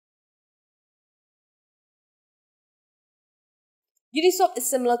Uniswap is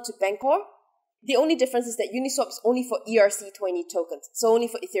similar to Bancor. The only difference is that Uniswap is only for ERC20 tokens, so only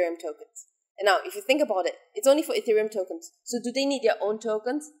for Ethereum tokens. And now, if you think about it, it's only for Ethereum tokens. So do they need their own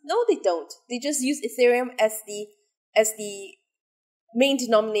tokens? No, they don't. They just use Ethereum as the main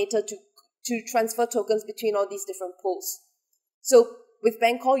denominator to transfer tokens between all these different pools. So with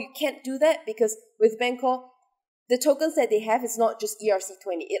Bancor, you can't do that because with Bancor, the tokens that they have is not just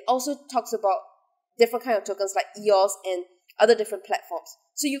ERC20. It also talks about different kind of tokens like EOS and other different platforms.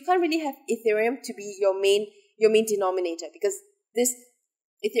 So you can't really have Ethereum to be your main denominator because this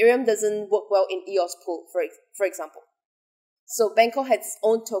Ethereum doesn't work well in EOS pool, for example. So Bancor has its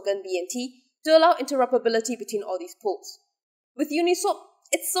own token, BNT, to allow interoperability between all these pools. With Uniswap,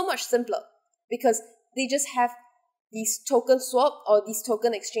 it's so much simpler because they just have these token swap or these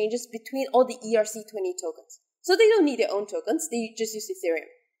token exchanges between all the ERC20 tokens. So they don't need their own tokens, they just use Ethereum.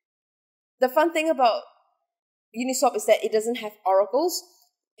 The fun thing about Uniswap is that it doesn't have oracles.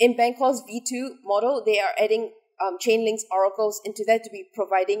 In Bancor's V2 model, they are adding Chainlink's oracles into that to be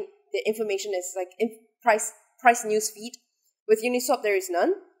providing the information as like price news feed. With Uniswap, there is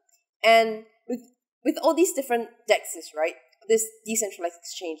none. And with all these different DEXs, right, this decentralized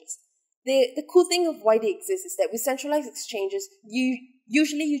exchanges, the cool thing of why they exist is that with centralized exchanges, you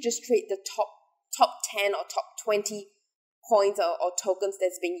usually just trade the top 10 or top 20 coins or tokens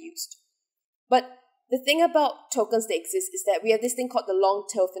that's being used. But the thing about tokens that exist is that we have this thing called the long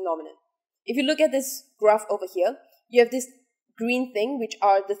tail phenomenon. If you look at this graph over here, you have this green thing, which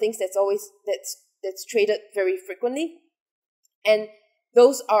are the things that's traded very frequently, and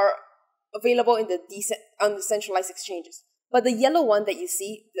those are available in on the centralized exchanges. But the yellow one that you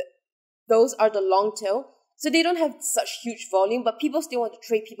see, those are the long tail. So they don't have such huge volume, but people still want to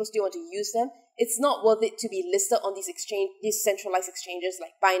trade, people still want to use them. It's not worth it to be listed on these centralized exchanges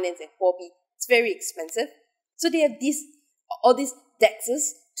like Binance and Huobi. It's very expensive. So they have all these DEXs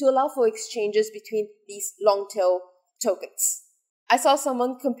to allow for exchanges between these long tail tokens. I saw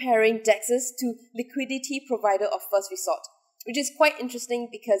someone comparing DEXs to liquidity provider of first resort, which is quite interesting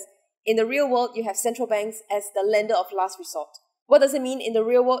because in the real world, you have central banks as the lender of last resort. What does it mean in the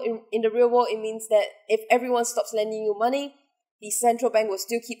real world? In the real world, it means that if everyone stops lending you money, the central bank will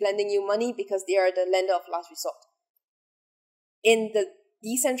still keep lending you money because they are the lender of last resort. In the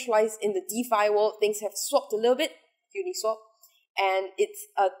decentralized, in the DeFi world, things have swapped a little bit, Uniswap, and it's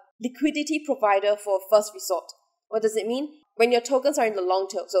a liquidity provider for first resort. What does it mean? When your tokens are in the long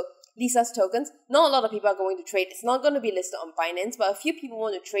tail, so Lisa's tokens, not a lot of people are going to trade. It's not going to be listed on Binance, but a few people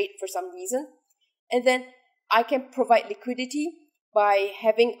want to trade for some reason. And then I can provide liquidity by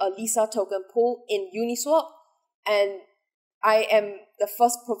having a Lisa token pool in Uniswap, and I am the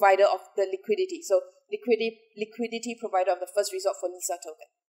first provider of the liquidity. So liquidity provider of the first resort for Lisa token.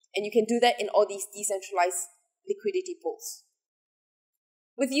 And you can do that in all these decentralized liquidity pools.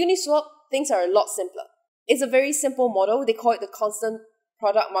 With Uniswap, things are a lot simpler. It's a very simple model. They call it the constant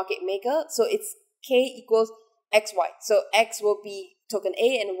product market maker. So it's K equals XY. So X will be token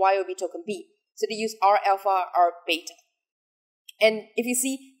A and Y will be token B. So they use R alpha, R beta. And if you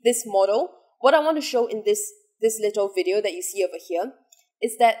see this model, what I want to show in this little video that you see over here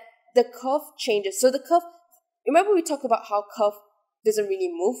is that the curve changes. So the curve, remember we talked about how curve doesn't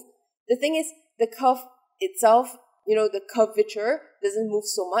really move? The thing is, the curve itself, the curvature doesn't move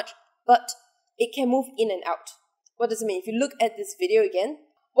so much, but it can move in and out. What does it mean? If you look at this video again,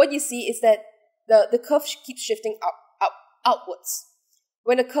 what you see is that the curve keeps shifting outwards.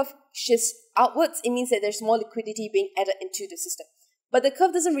 When the curve shifts outwards, it means that there's more liquidity being added into the system. But the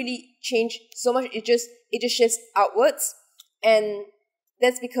curve doesn't really change so much, it just shifts outwards, and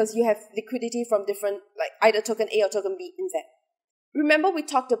that's because you have liquidity from different, like either token A or token B in there. Remember we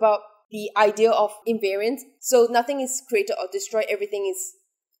talked about the idea of invariance, so nothing is created or destroyed, everything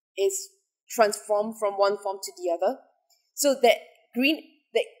is transformed from one form to the other. So that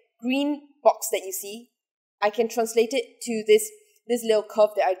green box that you see, I can translate it to this little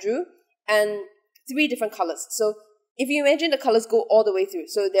curve that I drew, and 3 different colors. So if you imagine the colors go all the way through,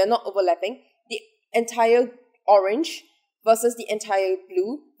 so they're not overlapping, the entire orange versus the entire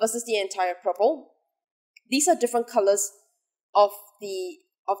blue versus the entire purple, these are different colors of the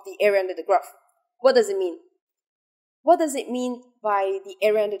area under the graph. What does it mean? What does it mean by the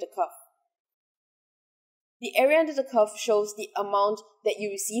area under the curve? The area under the curve shows the amount that you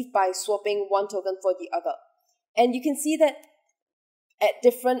receive by swapping one token for the other. And you can see that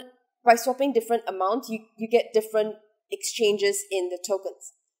by swapping different amounts, you get different exchanges in the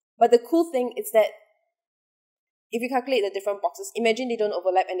tokens. But the cool thing is that if you calculate the different boxes, imagine they don't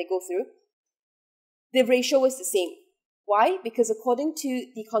overlap and they go through, the ratio is the same. Why? Because according to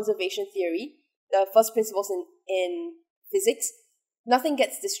the conservation theory, the first principles in physics, nothing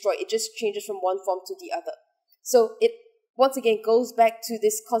gets destroyed. It just changes from one form to the other. So it once again goes back to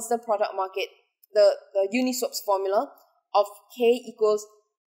this constant product market, the Uniswap's formula of K equals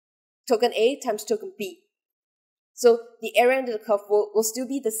token A times token B. So the area under the curve will still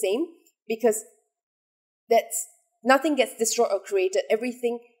be the same, because nothing gets destroyed or created.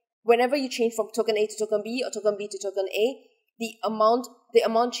 Everything, whenever you change from token A to token B or token B to token A, the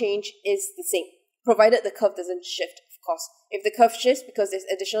amount change is the same, provided the curve doesn't shift, of course. If the curve shifts because there's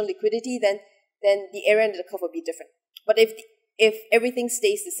additional liquidity, then the area under the curve will be different. But if everything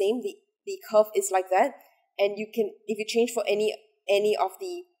stays the same, the curve is like that, and if you change for any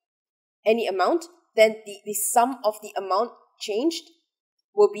amount, then the sum of the amount changed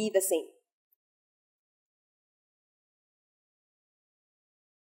will be the same.